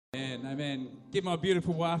Amen, amen. Give my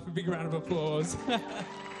beautiful wife a big round of applause.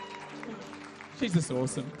 She's just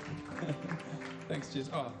awesome. Thanks, Jess.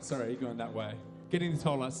 Oh, sorry, you're going that way. Getting this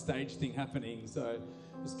whole stage thing happening, so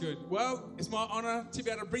it's good. Well, it's my honour to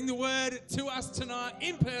be able to bring the word to us tonight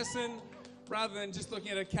in person rather than just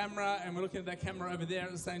looking at a camera, and we're looking at that camera over there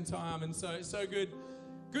at the same time, and so it's so good.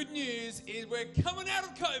 Good news is we're coming out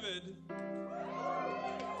of COVID.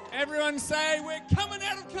 Everyone say, we're coming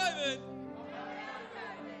out of COVID.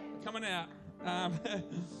 Coming out.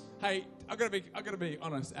 Hey, I gotta be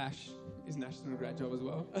honest. Ash, isn't Ash doing a great job as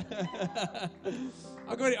well?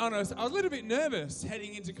 I gotta be honest. I was a little bit nervous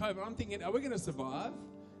heading into COVID. I'm thinking, are we going to survive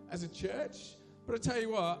as a church? But I tell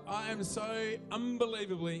you what, I am so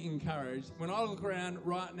unbelievably encouraged when I look around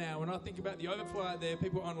right now. When I think about the overflow out there,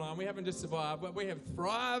 people online, we haven't just survived, but we have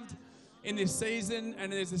thrived in this season.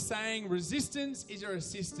 And there's a saying: resistance is your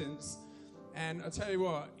assistance. And I tell you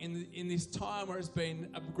what, in this time where it's been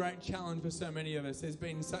a great challenge for so many of us, there's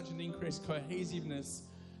been such an increased cohesiveness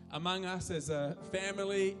among us as a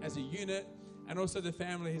family, as a unit, and also the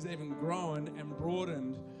family has even grown and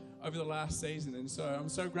broadened over the last season. And so I'm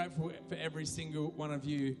so grateful for every single one of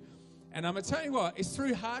you. And I'm going to tell you what, it's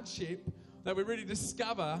through hardship that we really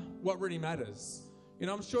discover what really matters. You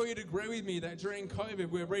know, I'm sure you'd agree with me that during COVID,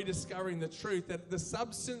 we're rediscovering the truth that the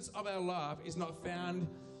substance of our life is not found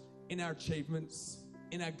in our achievements,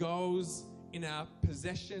 in our goals, in our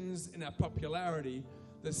possessions, in our popularity.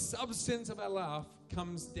 The substance of our life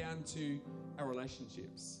comes down to our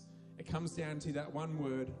relationships. It comes down to that one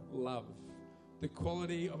word, love. The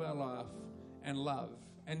quality of our life and love.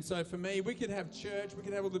 And so for me, we could have church, we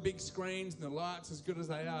could have all the big screens and the lights as good as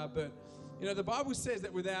they are, but you know, the Bible says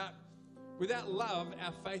that without love,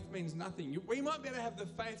 our faith means nothing. We might be able to have the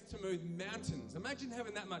faith to move mountains. Imagine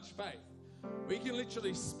having that much faith. We can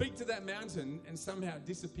literally speak to that mountain and somehow it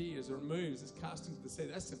disappears or it moves, it's cast into the sea.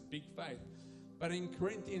 That's a big faith. But in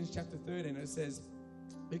Corinthians chapter 13, it says,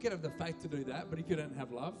 you could have the faith to do that, but if you don't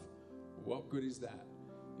have love, what good is that?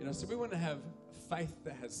 You know, so we want to have faith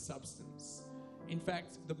that has substance. In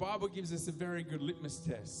fact, the Bible gives us a very good litmus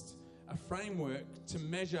test, a framework to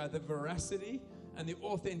measure the veracity and the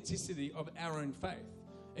authenticity of our own faith.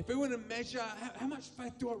 If we want to measure how much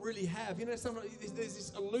faith do I really have, you know, there's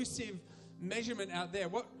this elusive measurement out there.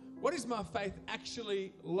 What is my faith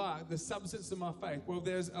actually like? The substance of my faith? Well,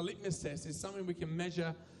 there's a litmus test. It's something we can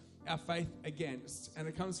measure our faith against. And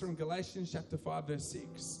it comes from Galatians chapter 5, verse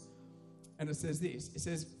 6. And it says this. It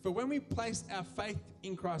says, for when we place our faith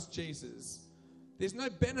in Christ Jesus, there's no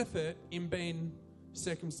benefit in being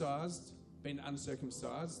circumcised, being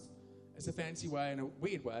uncircumcised. It's a fancy way and a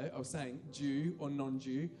weird way of saying Jew or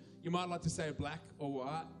non-Jew. You might like to say black or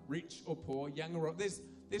white, rich or poor, young or old.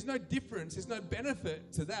 There's no difference. There's no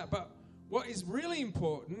benefit to that. But what is really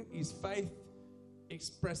important is faith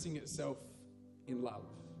expressing itself in love.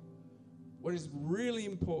 What is really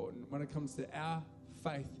important when it comes to our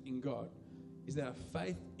faith in God is that our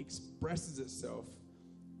faith expresses itself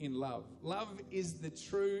in love. Love is the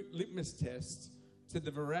true litmus test to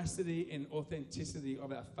the veracity and authenticity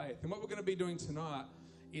of our faith. And what we're going to be doing tonight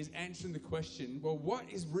is answering the question, well, what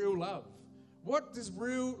is real love? What does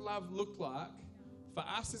real love look like for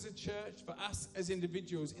us as a church, for us as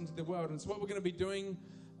individuals into the world? And so what we're going to be doing,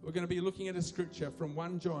 we're going to be looking at a scripture from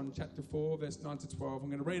 1 John chapter 4, verse 9 to 12. I'm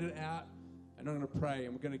going to read it out and I'm going to pray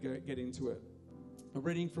and we're going to get into it. I'm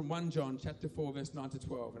reading from 1 John chapter 4, verse 9 to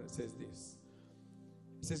 12, and it says this.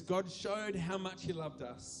 It says, God showed how much he loved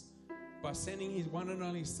us by sending his one and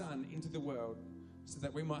only Son into the world so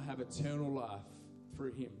that we might have eternal life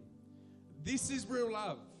through him. This is real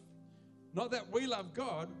love. Not that we love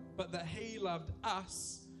God, but that he loved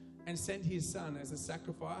us and sent his Son as a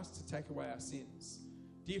sacrifice to take away our sins.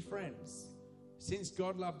 Dear friends, since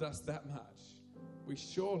God loved us that much, we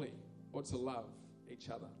surely ought to love each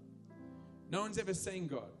other. No one's ever seen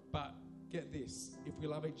God, but get this, if we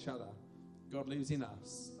love each other, God lives in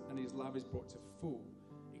us and his love is brought to full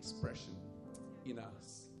expression in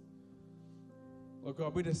us. Lord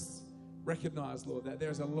God, we just recognize, Lord, that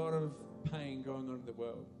there's a lot of pain going on in the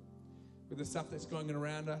world with the stuff that's going on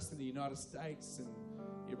around us in the United States, and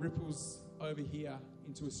it ripples over here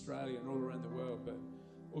into Australia and all around the world. But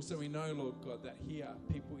also we know, Lord God, that here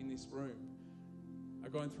people in this room are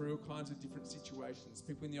going through all kinds of different situations.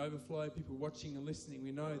 People in the overflow, people watching and listening,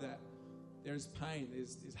 we know that there is pain,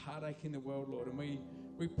 there's heartache in the world, Lord, and we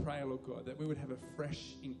pray, Lord God, that we would have a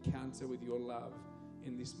fresh encounter with your love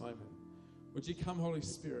in this moment. Would you come, Holy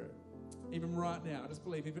Spirit, even right now? I just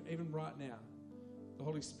believe even right now, the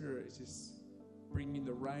Holy Spirit is just bringing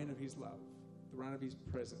the rain of his love, the rain of his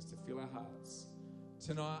presence to fill our hearts.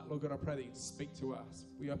 Tonight, Lord God, I pray that you'd speak to us.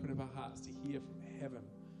 We open up our hearts to hear from heaven,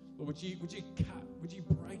 Lord, would you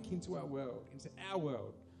break into our world,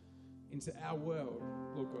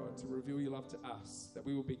 Lord God, to reveal your love to us, that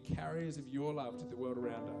we will be carriers of your love to the world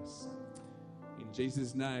around us. In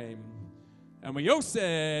Jesus' name. And we all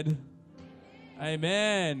said,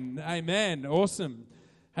 Amen. Amen. Awesome.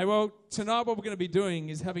 Hey, well, tonight what we're going to be doing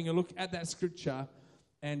is having a look at that scripture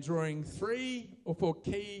and drawing 3 or 4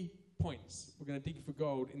 key points. We're going to dig for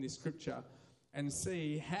gold in this scripture and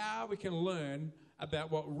see how we can learn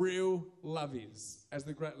about what real love is as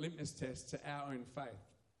the great litmus test to our own faith.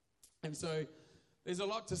 And so there's a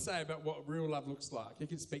lot to say about what real love looks like. You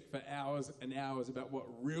could speak for hours and hours about what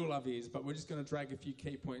real love is, but we're just going to drag a few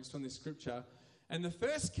key points from this scripture. And the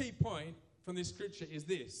first key point from this scripture is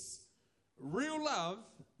this: real love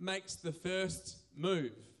makes the first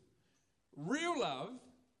move. Real love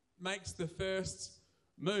makes the first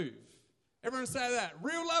move. Everyone say that.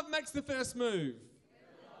 Real love makes the first move.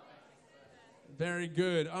 Very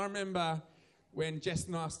good. I remember when Jess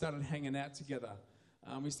and I started hanging out together.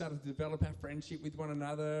 We started to develop our friendship with one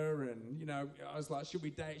another, and, I was like, should we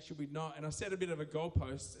date, should we not? And I set a bit of a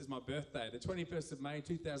goalpost as my birthday. The 21st of May,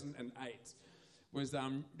 2008 was the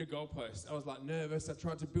goalpost. I was like nervous. I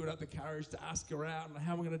tried to build up the courage to ask her out. I'm like,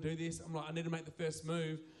 how am I going to do this? I'm like, I need to make the first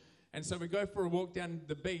move. And so we go for a walk down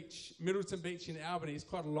the beach, Middleton Beach in Albany. It's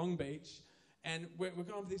quite a long beach. And we're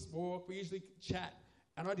going for this walk. We usually chat.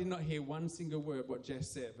 And I did not hear one single word what Jess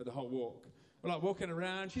said for the whole walk. We're like walking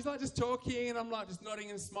around. She's like just talking, and I'm like just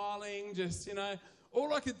nodding and smiling.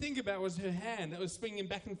 All I could think about was her hand that was swinging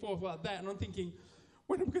back and forth like that. And I'm thinking,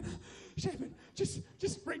 when am I going to, Shaman, just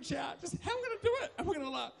reach out. How am I going to do it?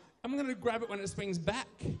 I'm going to grab it when it swings back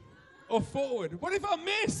or forward. What if I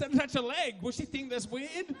miss and touch a leg? Will she think that's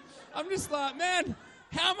weird? I'm just like, man,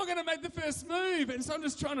 how am I going to make the first move? And so I'm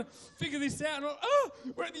just trying to figure this out.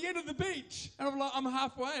 And we're at the end of the beach. And I'm like, I'm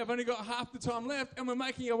halfway. I've only got half the time left. And we're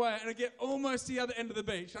making our way. And I get almost to the other end of the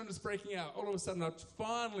beach. I'm just freaking out. All of a sudden, I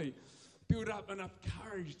finally build up enough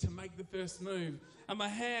courage to make the first move. And my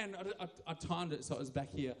hand, I timed it so it was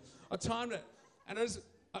back here. I timed it. And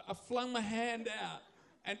I flung my hand out.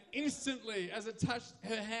 And instantly, as it touched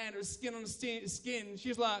her hand, it was skin on skin. She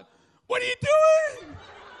was like, what are you doing?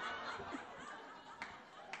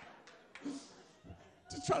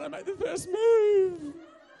 Just trying to make the first move.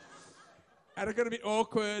 And it got a bit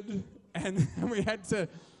awkward, and we had to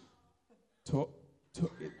talk.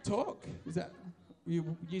 Is that,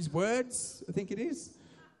 you use words, I think it is,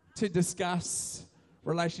 to discuss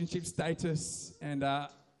relationship status. And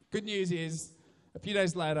good news is, a few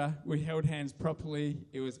days later, we held hands properly.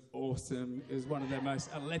 It was awesome. It was one of the most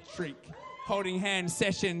electric holding hands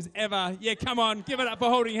sessions ever. Yeah, come on, give it up for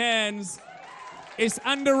holding hands. It's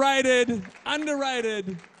underrated. And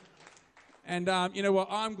you know what?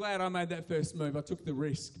 I'm glad I made that first move. I took the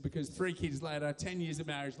risk because 3 kids later, 10 years of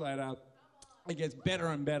marriage later, it gets better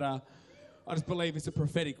and better. I just believe it's a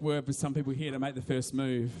prophetic word for some people here to make the first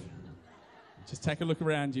move. Just take a look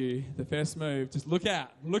around you. The first move. Just look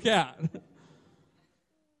out.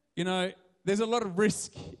 There's a lot of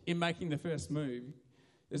risk in making the first move.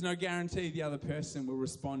 There's no guarantee the other person will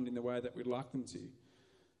respond in the way that we'd like them to.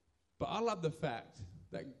 But I love the fact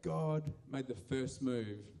that God made the first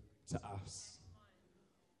move to us.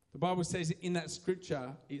 The Bible says in that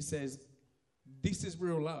scripture, it says, this is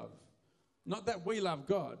real love. Not that we love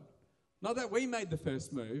God, not that we made the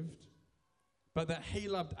first move, but that he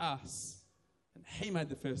loved us and he made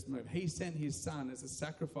the first move. He sent his son as a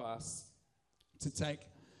sacrifice to take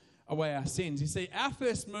away our sins. You see, our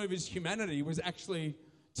first move as humanity was actually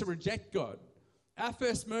to reject God. Our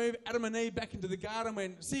first move, Adam and Eve back into the garden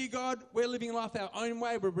went, see God, we're living life our own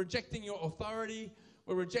way. We're rejecting your authority.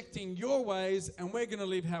 We're rejecting your ways, and we're going to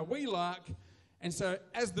live how we like. And so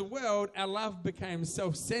as the world, our love became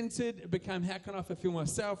self-centered. It became, how can I fulfill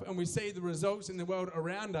myself? And we see the results in the world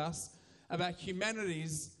around us about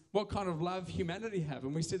what kind of love humanity have.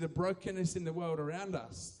 And we see the brokenness in the world around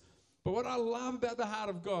us. But what I love about the heart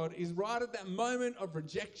of God is right at that moment of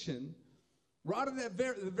rejection, right at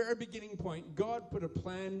the very beginning point, God put a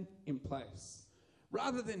plan in place.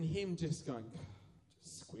 Rather than him just going,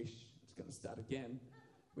 just squish, it's going to start again,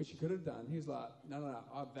 which he could have done. He was like, no,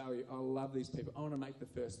 I love these people. I want to make the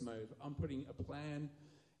first move. I'm putting a plan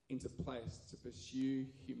into place to pursue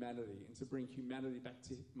humanity and to bring humanity back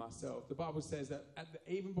to myself. The Bible says that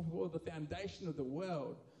even before the foundation of the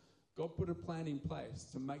world, God put a plan in place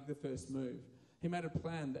to make the first move. He made a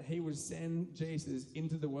plan that he would send Jesus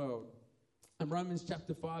into the world. In Romans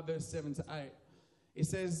chapter 5, verse 7 to 8, it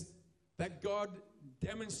says that God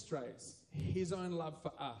demonstrates his own love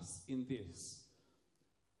for us in this,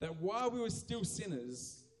 that while we were still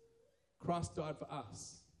sinners, Christ died for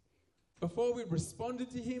us. before we responded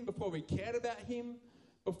to him, before we cared about him,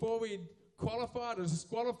 before we qualified or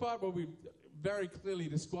disqualified, well, we very clearly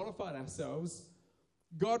disqualified ourselves,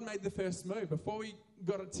 God made the first move. Before we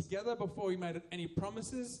got it together, before we made any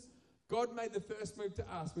promises, God made the first move to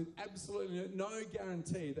us with absolutely no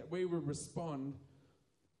guarantee that we would respond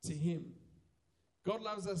to him. God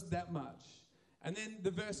loves us that much. And then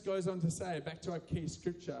the verse goes on to say, back to our key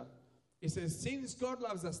scripture, it says, since God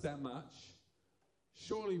loves us that much,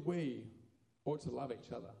 surely we ought to love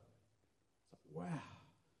each other. It's like, wow.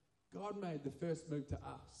 God made the first move to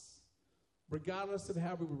us. Regardless of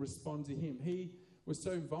how we would respond to him. He was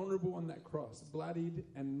so vulnerable on that cross, bloodied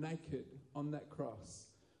and naked on that cross,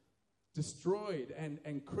 destroyed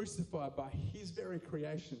and crucified by his very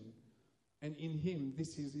creation. And in him,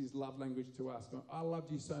 this is his love language to us. I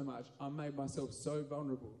loved you so much, I made myself so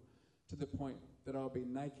vulnerable to the point that I'll be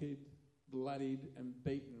naked, bloodied, and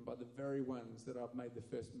beaten by the very ones that I've made the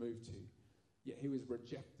first move to. Yet he was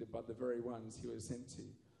rejected by the very ones he was sent to.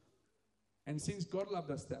 And since God loved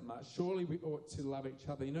us that much, surely we ought to love each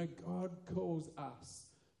other. You know, God calls us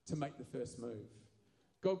to make the first move.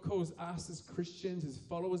 God calls us as Christians, as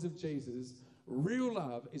followers of Jesus. Real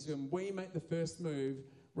love is when we make the first move,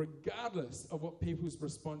 regardless of what people's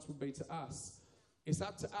response will be to us. It's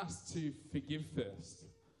up to us to forgive first.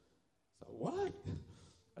 So what?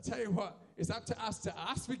 I tell you what, it's up to us to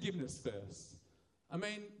ask forgiveness first. I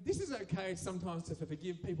mean, this is okay sometimes to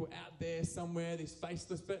forgive people out there somewhere, this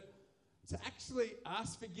faceless, but to actually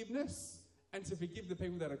ask forgiveness and to forgive the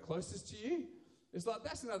people that are closest to you, it's like,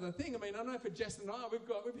 that's another thing. I mean, I know for Jess and I,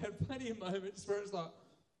 we've had plenty of moments where it's like,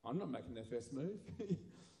 I'm not making the first move.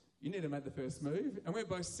 You need to make the first move. And we're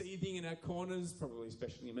both seething in our corners, probably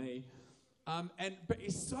especially me. But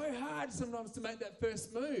it's so hard sometimes to make that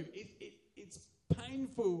first move. It's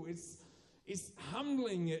painful. It's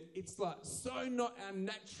humbling. It's like so not our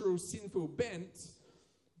natural sinful bent,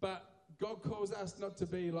 but God calls us not to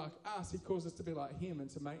be like us. He calls us to be like him and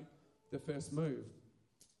to make the first move,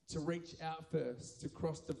 to reach out first, to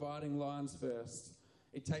cross dividing lines first.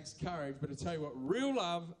 It takes courage, but I tell you what, real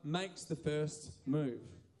love makes the first move.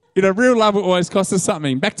 You know, real love will always cost us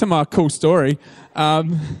something. Back to my cool story.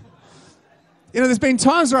 There's been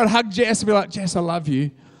times where I'd hug Jess and be like, Jess, I love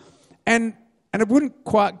you. And it wouldn't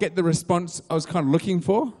quite get the response I was kind of looking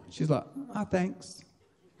for. She's like, oh, thanks.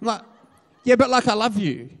 I'm like, yeah, but like I love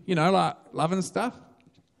you, you know, like love and stuff.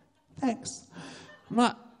 Thanks. I'm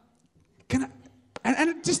like, can I? And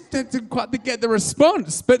it just didn't quite get the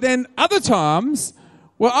response. But then other times,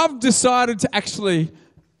 well, I've decided to actually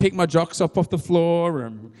pick my jocks up off the floor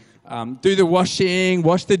and do the washing,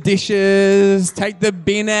 wash the dishes, take the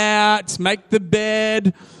bin out, make the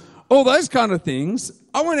bed, all those kind of things.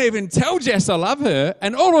 I won't even tell Jess I love her,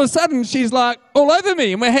 and all of a sudden she's like all over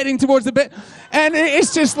me, and we're heading towards the bed, and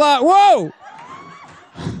it's just like, whoa.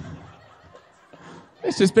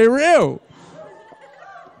 Let's just be real.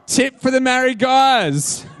 Tip for the married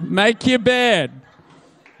guys: make your bed,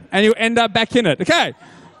 and you'll end up back in it. Okay.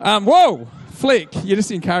 Whoa, Flick, you're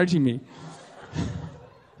just encouraging me.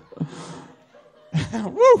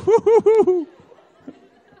 Woo.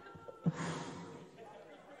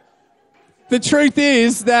 The truth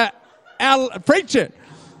is that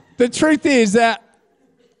The truth is that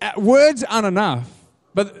words aren't enough,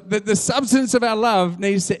 but the substance of our love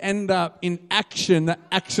needs to end up in action that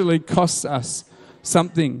actually costs us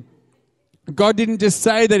something. God didn't just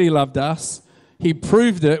say that he loved us, he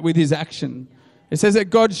proved it with his action. It says that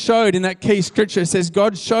God showed, in that key scripture, it says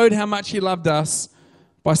God showed how much he loved us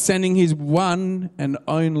by sending his one and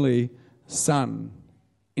only Son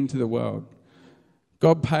into the world.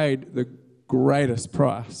 God paid the greatest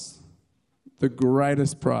price. The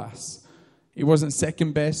greatest price. It wasn't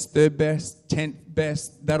second best, third best, 10th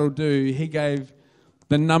best, that'll do. He gave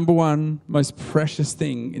the number one most precious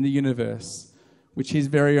thing in the universe, which his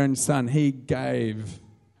very own Son, he gave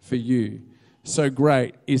for you. So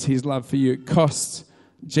great is his love for you. It cost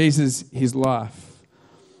Jesus his life.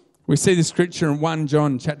 We see the scripture in 1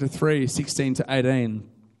 John chapter 3, 16 to 18.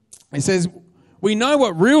 It says, we know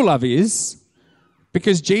what real love is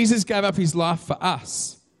because Jesus gave up his life for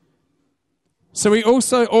us. So we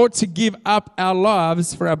also ought to give up our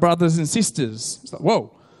lives for our brothers and sisters. It's like,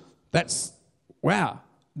 whoa, wow.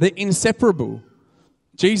 They're inseparable.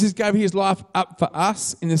 Jesus gave his life up for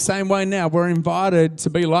us. In the same way now, we're invited to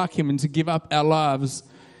be like him and to give up our lives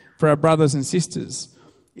for our brothers and sisters.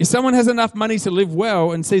 If someone has enough money to live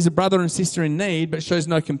well and sees a brother and sister in need but shows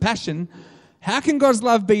no compassion, how can God's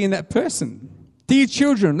love be in that person? Dear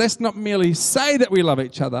children, let's not merely say that we love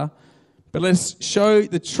each other, but let's show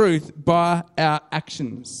the truth by our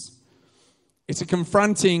actions. It's a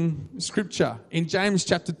confronting scripture. In James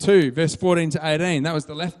chapter 2, verse 14 to 18, that was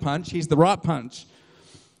the left punch. Here's the right punch.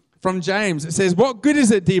 From James, it says, "What good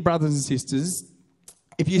is it, dear brothers and sisters,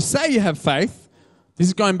 if you say you have faith?" This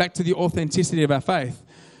is going back to the authenticity of our faith.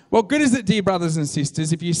 "What good is it, dear brothers and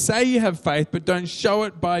sisters, if you say you have faith but don't show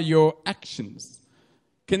it by your actions?"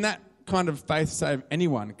 Can that kind of faith save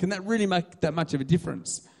anyone? Can that really make that much of a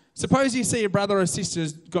difference? Suppose you see a brother or sister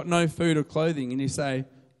who's got no food or clothing and you say,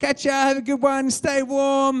 "Catch ya, have a good one, stay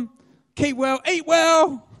warm, keep well, eat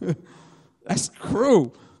well." That's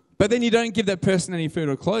cruel. But then you don't give that person any food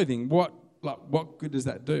or clothing. What good does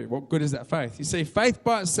that do? What good is that faith? You see, faith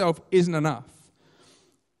by itself isn't enough.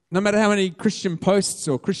 No matter how many Christian posts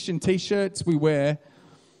or Christian t-shirts we wear,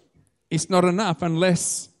 it's not enough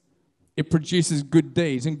unless it produces good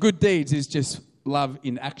deeds. And good deeds is just love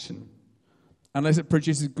in action. Unless it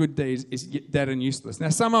produces good deeds, it's dead and useless. Now,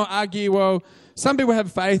 some will argue, well, some people have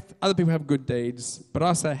faith, other people have good deeds. But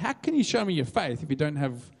I say, how can you show me your faith if you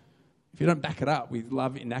don't back it up with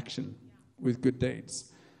love in action, with good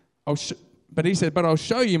deeds? But he said, "But I'll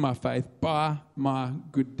show you my faith by my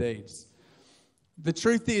good deeds." The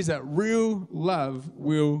truth is that real love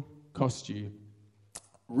will cost you.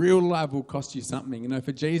 Real love will cost you something. You know,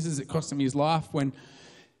 for Jesus, it cost him his life. When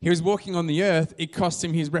he was walking on the earth, it cost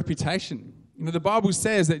him his reputation. You know, the Bible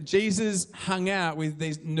says that Jesus hung out with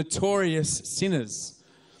these notorious sinners.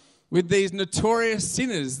 With these notorious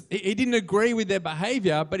sinners. He didn't agree with their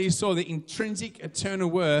behavior, but he saw the intrinsic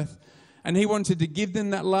eternal worth, and he wanted to give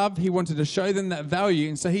them that love. He wanted to show them that value.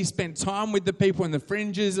 And so he spent time with the people in the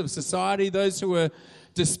fringes of society, those who were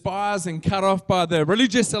despised and cut off by the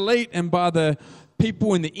religious elite and by the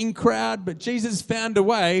people in the in crowd. But Jesus found a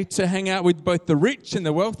way to hang out with both the rich and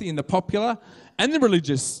the wealthy and the popular and the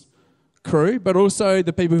religious crew, but also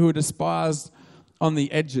the people who were despised on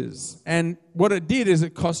the edges. And what it did is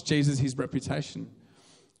it cost Jesus his reputation.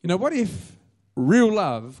 You know, what if real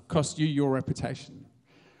love cost you your reputation?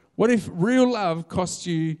 What if real love cost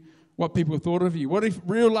you what people thought of you? What if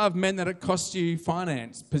real love meant that it cost you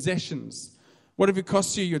finance, possessions? What if it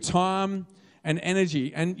cost you your time and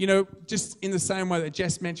energy? And, you know, just in the same way that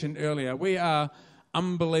Jess mentioned earlier, we are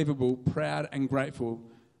unbelievable, proud and grateful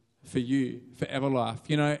for you, for Everlife.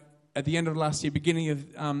 You know, at the end of last year, beginning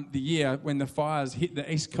of the year, when the fires hit the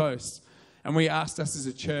East Coast, and we asked us as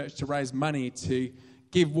a church to raise money to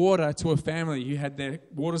give water to a family who had their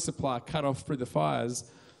water supply cut off through the fires.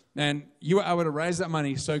 And you were able to raise that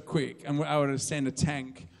money so quick and were able to send a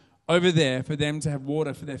tank over there for them to have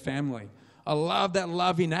water for their family. I love that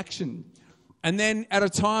love in action. And then at a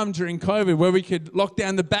time during COVID where we could lock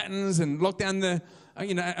down the battens and lock down the,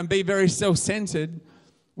 and be very self-centered,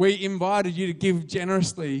 we invited you to give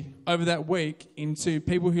generously over that week into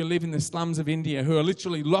people who live in the slums of India, who are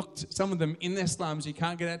literally locked, some of them in their slums. You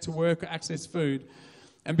can't get out to work or access food.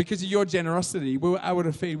 And because of your generosity, we were able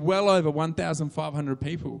to feed well over 1,500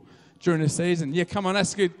 people during the season. Yeah, come on,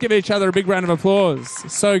 that's good. Give each other a big round of applause.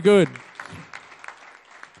 So good.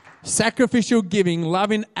 Sacrificial giving,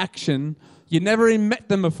 love in action. You never even met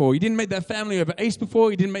them before. You didn't meet that family over East before.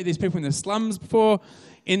 You didn't meet these people in the slums before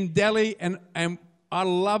in Delhi. And I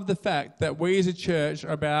love the fact that we as a church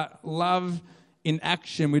are about love in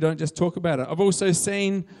action. We don't just talk about it. I've also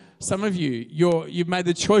seen some of you, you've made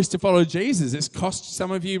the choice to follow Jesus. It's cost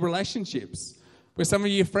some of you relationships. Where some of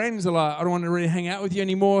your friends are like, I don't want to really hang out with you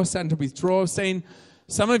anymore, starting to withdraw. I've seen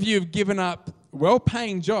some of you have given up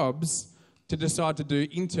well-paying jobs to decide to do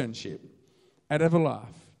internship at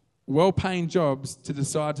Everlife. Well-paying jobs to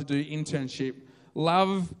decide to do internship.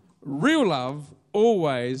 Love, real love,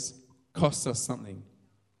 always costs us something.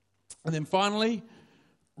 And then finally,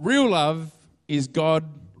 real love is God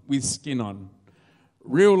with skin on.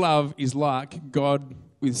 Real love is like God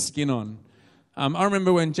with skin on. I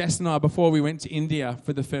remember when Jess and I, before we went to India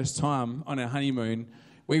for the first time on our honeymoon,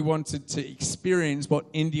 we wanted to experience what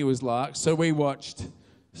India was like, so we watched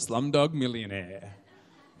Slumdog Millionaire.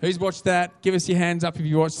 Who's watched that? Give us your hands up if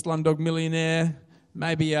you watched Slumdog Millionaire.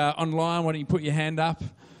 Maybe online, why don't you put your hand up?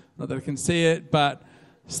 Not that I can see it, but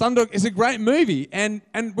Slumdog is a great movie. And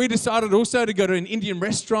we decided also to go to an Indian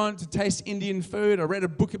restaurant to taste Indian food. I read a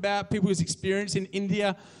book about people's experience in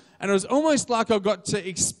India. And it was almost like I got to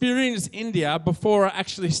experience India before I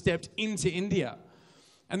actually stepped into India.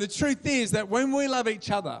 And the truth is that when we love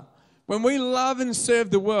each other, when we love and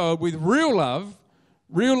serve the world with real love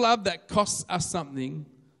that costs us something,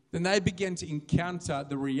 then they begin to encounter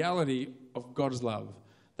the reality of God's love.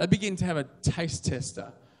 They begin to have a taste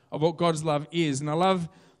tester of what God's love is. And I love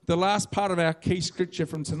the last part of our key scripture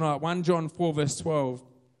from tonight, 1 John 4 verse 12.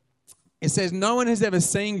 It says, no one has ever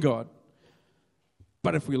seen God,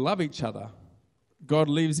 but if we love each other, God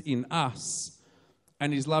lives in us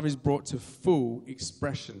and his love is brought to full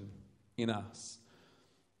expression in us.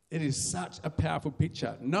 It is such a powerful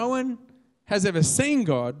picture. No one has ever seen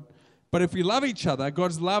God, but if we love each other,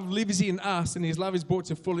 God's love lives in us and his love is brought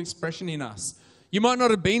to full expression in us. You might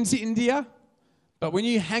not have been to India, but when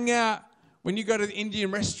you hang out, when you go to the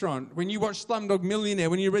Indian restaurant, when you watch Slumdog Millionaire,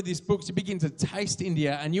 when you read these books, you begin to taste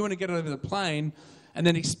India and you want to get over the plane and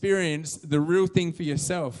then experience the real thing for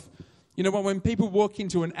yourself. You know what? When people walk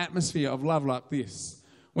into an atmosphere of love like this,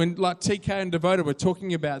 when like TK and Devoted were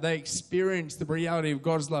talking about, they experience the reality of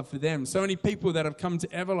God's love for them. So many people that have come to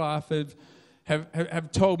Everlife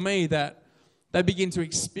have told me that they begin to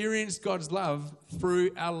experience God's love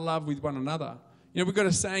through our love with one another. You know, we've got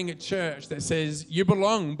a saying at church that says, you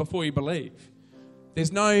belong before you believe.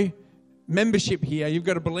 There's no membership here. You've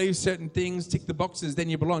got to believe certain things, tick the boxes, then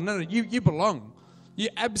you belong. No, you belong. You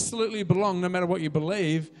absolutely belong no matter what you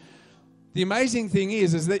believe. The amazing thing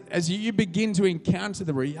is that as you begin to encounter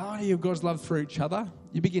the reality of God's love through each other,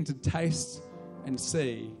 you begin to taste and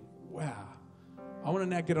see, wow, I want to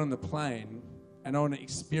now get on the plane and I want to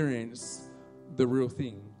experience the real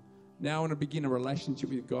thing. Now I want to begin a relationship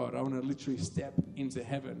with God. I want to literally step into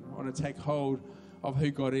heaven. I want to take hold of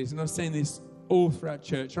who God is. And I've seen this all throughout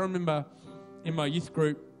church. I remember in my youth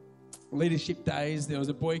group leadership days, there was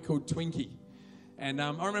a boy called Twinkie. And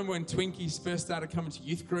I remember when Twinkie first started coming to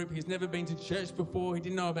youth group, he's never been to church before. He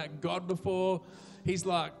didn't know about God before. He's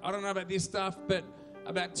like, I don't know about this stuff. But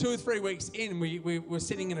about 2 or 3 weeks in, we were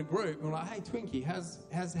sitting in a group. And we're like, hey, Twinkie,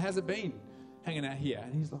 how's it been hanging out here?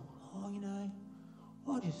 And he's like, oh, you know,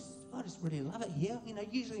 I just really love it here. You know,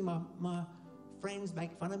 usually my friends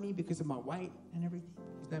make fun of me because of my weight and everything.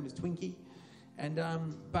 His name is Twinkie. And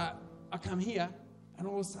but I come here, and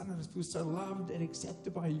all of a sudden I just feel so loved and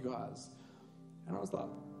accepted by you guys. And I was like,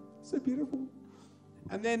 so beautiful.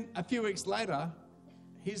 And then a few weeks later,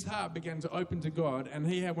 his heart began to open to God, and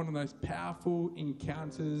he had one of those powerful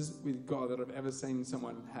encounters with God that I've ever seen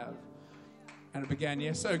someone have. And it began,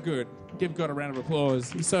 yeah, so good. Give God a round of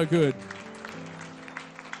applause. He's so good.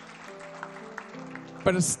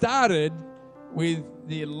 But it started with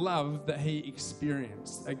the love that he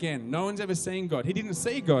experienced. Again, no one's ever seen God. He didn't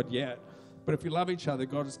see God yet. But if we love each other,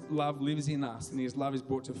 God's love lives in us, and his love is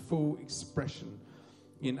brought to full expression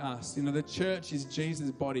in us. You know, the church is Jesus'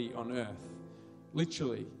 body on earth,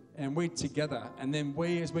 literally. And we're together. And then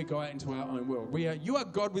as we go out into our own world, you are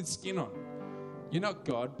God with skin on. You're not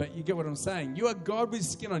God, but you get what I'm saying. You are God with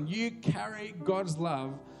skin on. You carry God's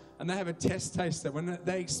love, and they have a test taster. When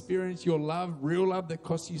they experience your love, real love that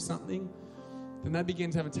costs you something, then they begin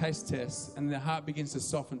to have a taste test, and their heart begins to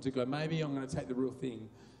soften to go, maybe I'm going to take the real thing.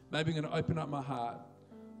 Maybe I'm going to open up my heart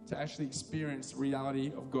to actually experience the reality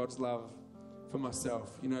of God's love for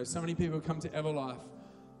myself. You know, so many people come to Everlife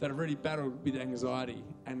that have really battled with anxiety.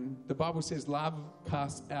 And the Bible says love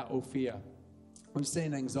casts out all fear. We've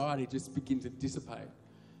seen anxiety just begin to dissipate,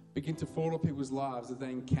 begin to fall on people's lives as they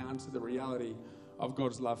encounter the reality of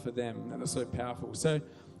God's love for them. And it's so powerful. So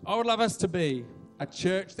I would love us to be a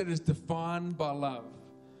church that is defined by love.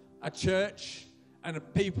 A church and a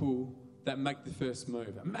people that make the first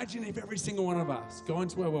move. Imagine if every single one of us go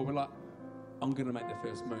into our world, we're like, I'm going to make the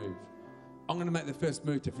first move. I'm going to make the first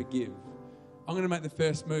move to forgive. I'm going to make the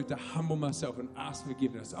first move to humble myself and ask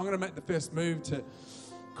forgiveness. I'm going to make the first move to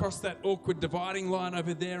cross that awkward dividing line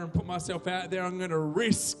over there and put myself out there. I'm going to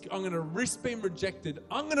risk being rejected.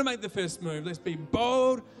 I'm going to make the first move. Let's be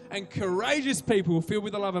bold and courageous people filled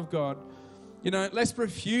with the love of God. You know, let's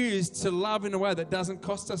refuse to love in a way that doesn't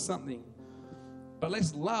cost us something. But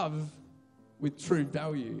let's love with true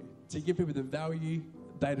value, to give people the value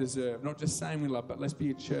they deserve. Not just saying we love, but let's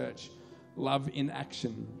be a church. Love in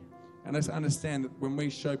action. And let's understand that when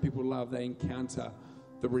we show people love, they encounter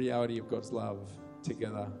the reality of God's love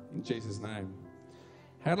together in Jesus' name.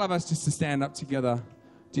 I'd love us just to stand up together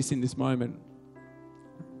just in this moment.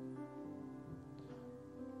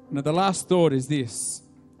 Now, the last thought is this,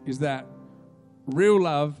 is that real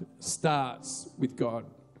love starts with God.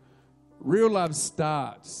 Real love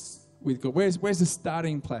starts with God. Where's the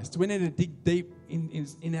starting place? Do we need to dig deep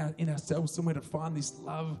in ourselves somewhere to find this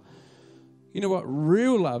love? You know what?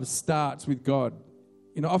 Real love starts with God.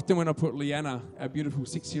 You know, often when I put Leanna, our beautiful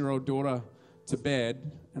 6-year-old daughter, to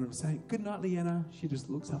bed, and I'm saying, good night, Leanna, she just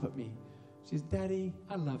looks up at me. She says, Daddy,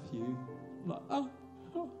 I love you. I'm like, oh,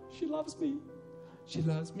 she loves me. She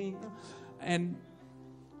loves me. And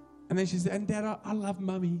then she says, and Dad, I love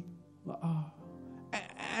Mummy. I'm like, oh.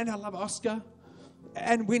 And I love Oscar.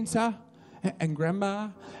 And Winter, and Grandma,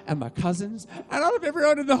 and my cousins, and I love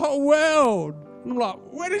everyone in the whole world. And I'm like,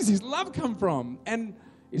 where does this love come from? And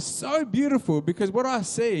it's so beautiful because what I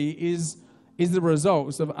see is the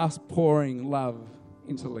results of us pouring love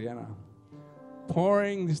into Leanna.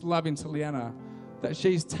 Pouring this love into Leanna that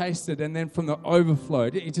she's tasted, and then from the overflow,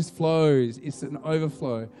 it just flows. It's an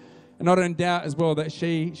overflow. And I don't doubt as well that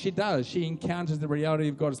she encounters the reality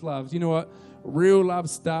of God's love. You know what? Real love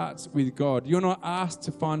starts with God. You're not asked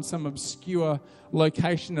to find some obscure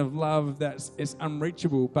location of love it's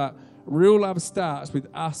unreachable, but real love starts with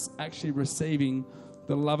us actually receiving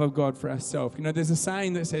the love of God for ourselves. You know, there's a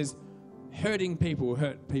saying that says, hurting people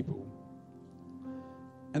hurt people.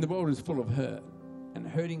 And the world is full of hurt. And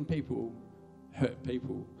hurting people hurt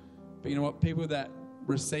people. But you know what? People that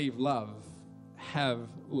receive love have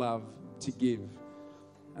love to give.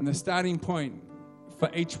 And the starting point for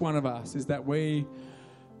each one of us is that we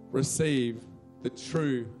receive the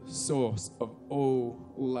true source of all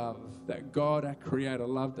love. That God, our Creator,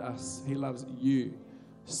 loved us. He loves you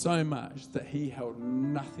so much that He held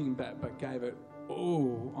nothing back but gave it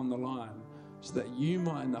all on the line so that you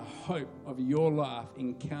might, in the hope of your life,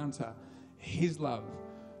 encounter His love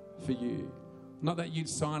for you. Not that you'd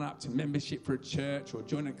sign up to membership for a church or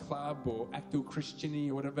join a club or act all Christian-y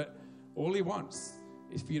or whatever. All He wants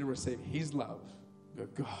is for you to receive His love. Go,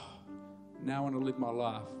 God, now I want to live my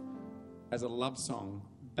life as a love song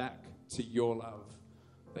back to your love,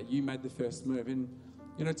 that you made the first move. And,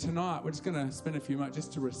 you know, tonight we're just going to spend a few moments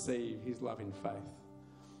just to receive His love in faith.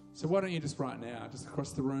 So why don't you just right now, just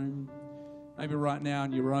across the room, maybe right now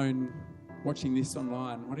on your own, watching this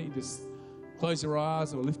online, why don't you just close your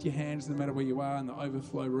eyes or lift your hands no matter where you are in the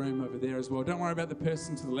overflow room over there as well. Don't worry about the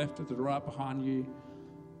person to the left or to the right behind you.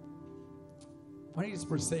 Why don't you just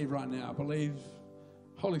receive right now? I believe,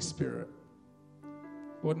 Holy Spirit,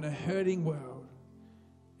 Lord, in a hurting world,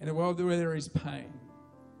 in a world where there is pain,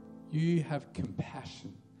 you have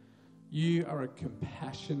compassion. You are a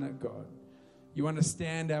compassionate God. You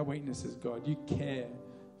understand our weaknesses, God. You care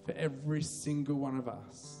for every single one of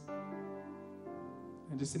us.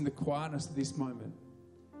 And just in the quietness of this moment,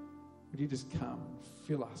 would you just come and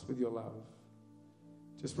fill us with your love?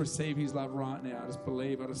 Just receive His love right now. Just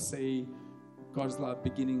believe, I just see God's love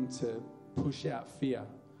beginning to push out fear,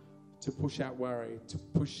 to push out worry, to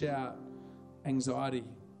push out anxiety.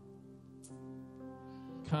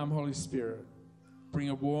 Come, Holy Spirit. Bring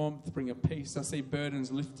a warmth, bring a peace. I see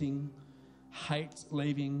burdens lifting, hate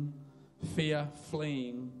leaving, fear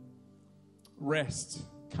fleeing, rest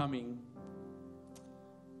coming.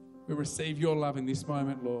 We receive your love in this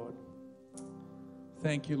moment, Lord.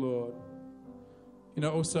 Thank you, Lord. You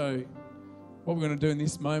know, also, what we're going to do in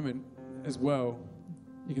this moment as well,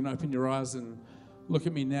 you can open your eyes and look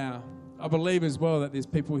at me now. I believe as well that there's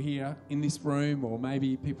people here in this room, or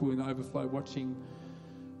maybe people in the overflow watching,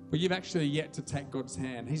 but you've actually yet to take God's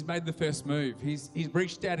hand. He's made the first move. He's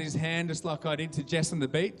reached out His hand just like I did to Jess on the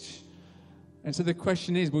beach. And so the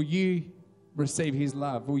question is, will you receive His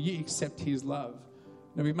love? Will you accept His love?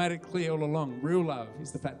 Now, we've made it clear all along, real love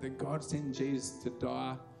is the fact that God sent Jesus to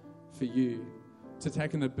die for you, to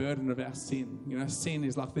take on the burden of our sin. You know, sin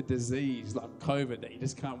is like the disease, like COVID, that you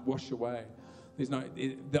just can't wash away.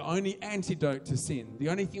 The only antidote to sin, the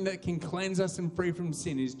only thing that can cleanse us and free from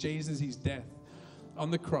sin is Jesus, His death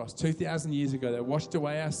on the cross 2,000 years ago that washed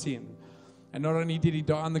away our sin. And not only did He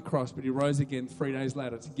die on the cross, but He rose again 3 days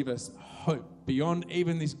later to give us hope beyond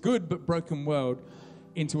even this good but broken world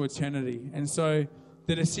into eternity. And so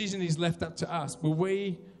the decision is left up to us. Will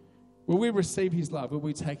we receive His love? Will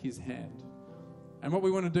we take His hand? And what we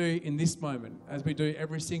want to do in this moment, as we do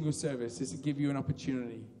every single service, is to give you an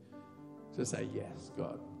opportunity to say, yes,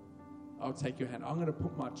 God, I'll take your hand. I'm going to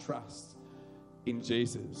put my trust in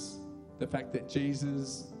Jesus. The fact that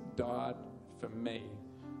Jesus died for me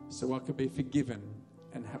so I could be forgiven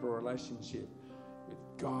and have a relationship with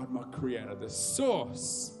God, my Creator, the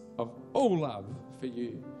source of all love for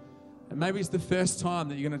you. And maybe it's the first time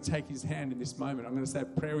that you're going to take His hand in this moment. I'm going to say a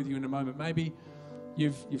prayer with you in a moment. Maybe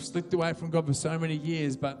you've slipped away from God for so many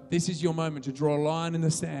years, but this is your moment to draw a line in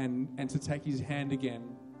the sand and to take His hand again.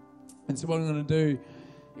 And so what I'm going to do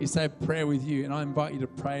is say a prayer with you, and I invite you to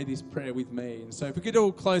pray this prayer with me. And so if we could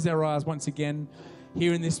all close our eyes once again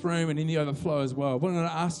here in this room and in the overflow as well. What I'm going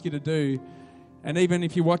to ask you to do, and even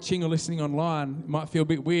if you're watching or listening online, it might feel a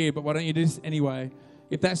bit weird, but why don't you do this anyway?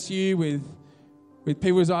 If that's you with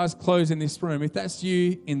people's eyes closed in this room, if that's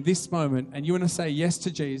you in this moment and you want to say yes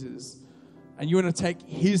to Jesus and you want to take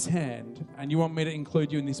His hand and you want me to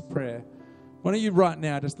include you in this prayer, why don't you right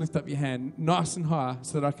now just lift up your hand nice and high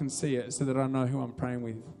so that I can see it, so that I know who I'm praying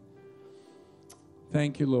with.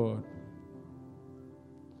 Thank you, Lord.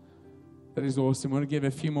 That is awesome. I want to give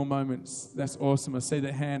a few more moments. That's awesome. I see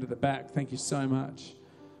that hand at the back. Thank you so much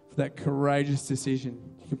for that courageous decision.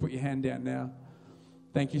 You can put your hand down now.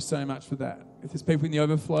 Thank you so much for that. If there's people in the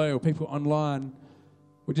overflow or people online,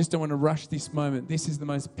 We just don't want to rush this moment. This is the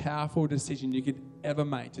most powerful decision you could ever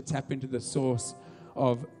make, to tap into the source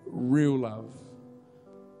of real love.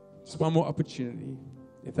 Just one more opportunity.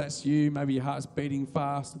 If that's you, maybe your heart's beating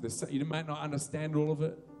fast. You might not understand all of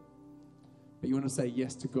it, but you want to say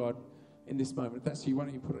yes to God in this moment. If that's you, why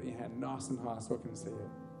don't you put it in your hand nice and high so I can see it.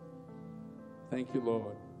 Thank you,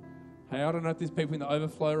 Lord. Hey, I don't know if there's people in the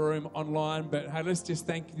overflow room online, but hey, let's just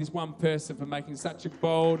thank this one person for making such a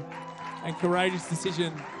bold and courageous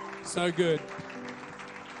decision. So good.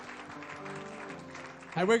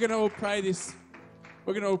 Hey, we're going to all pray this.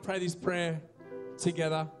 We're going to all pray this prayer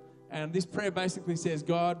together. And this prayer basically says,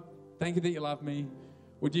 God, thank you that you love me.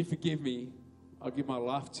 Would you forgive me? I'll give my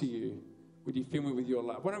life to you. Would you fill me with your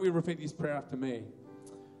love? Why don't we repeat this prayer after me?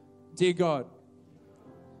 Dear God,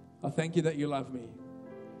 I thank you that you love me.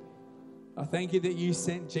 I thank you that you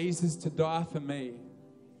sent Jesus to die for me.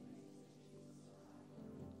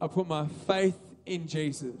 I put my faith in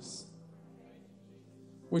Jesus.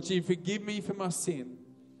 Would you forgive me for my sin?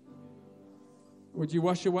 Would you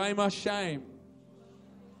wash away my shame?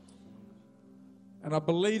 And I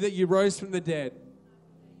believe that you rose from the dead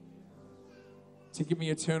to give me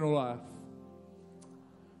eternal life.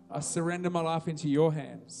 I surrender my life into your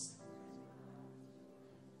hands.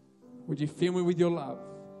 Would you fill me with your love?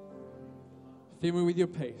 Fill me with your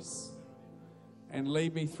peace. And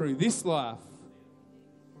lead me through this life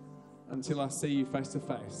until I see you face to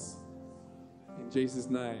face. In Jesus'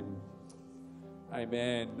 name,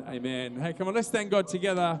 amen. Amen. Hey, come on, let's thank God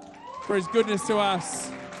together for his goodness to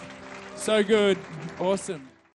us. So good. Awesome.